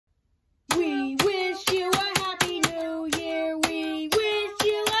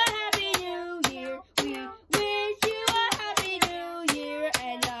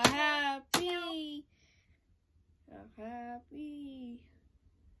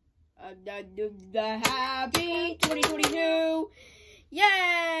Happy 2022!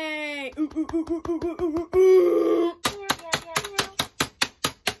 Yay!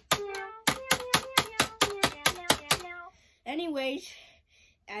 Anyways,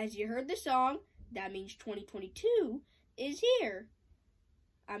 as you heard the song, that means 2022 is here.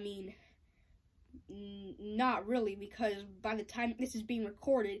 I mean, not really, because by the time this is being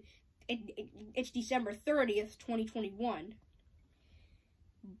recorded, it's December 30th, 2021.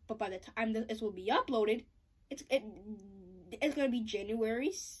 But by the time this will be uploaded, it's going to be January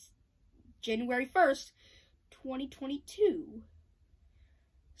 1st, 2022.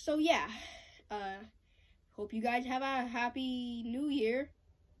 So yeah, hope you guys have a happy new year.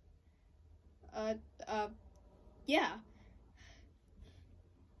 Yeah.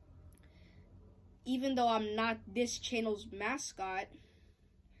 Even though I'm not this channel's mascot,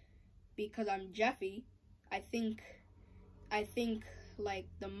 because I'm Jeffy, I think like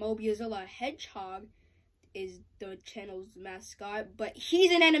the Mobiazilla Hedgehog is the channel's mascot, but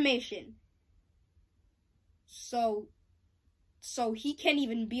he's an animation. So he can't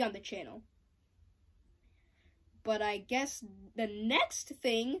even be on the channel. But I guess the next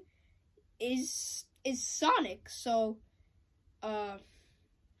thing is Sonic. So I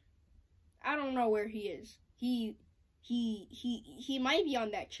don't know where he is. He might be on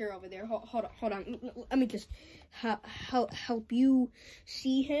that chair over there. Hold on. Let me just help you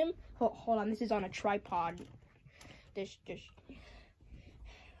see him. Hold on. This is on a tripod. You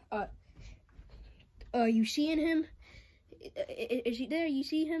seeing him? Is he there? You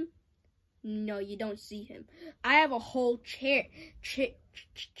see him? No, you don't see him. I have a whole chair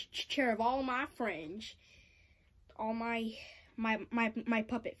of all my friends, all my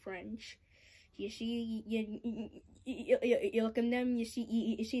puppet friends. You see, you look at them. You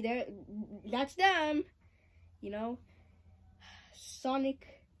see there. That's them. You know, Sonic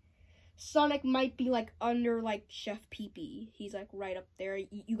might be like under like Chef Pee-Pee. He's like right up there.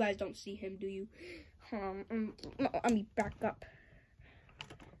 You guys don't see him, do you? Let me back up,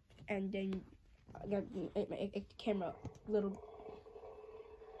 and then the camera little.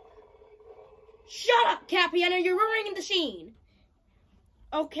 Shut up, Capiano! You're ruining the scene.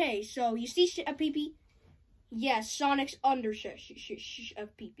 Okay, so you see Chef Pee-Pee? Yes, Sonic's under Chef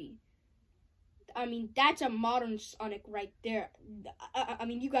Pee-Pee. I mean, that's a modern Sonic right there. I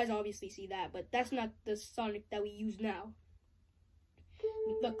mean, you guys obviously see that, but that's not the Sonic that we use now.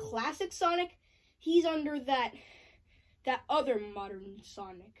 The classic Sonic, he's under that other modern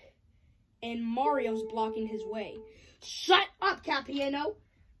Sonic. And Mario's blocking his way. Shut up, Capiano!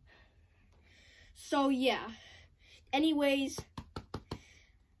 So, yeah. Anyways,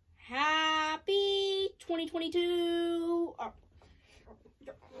 happy 2022!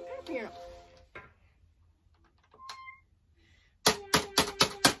 Capiano.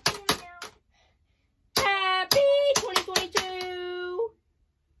 Happy 2022!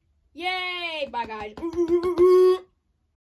 Yay! Bye, guys.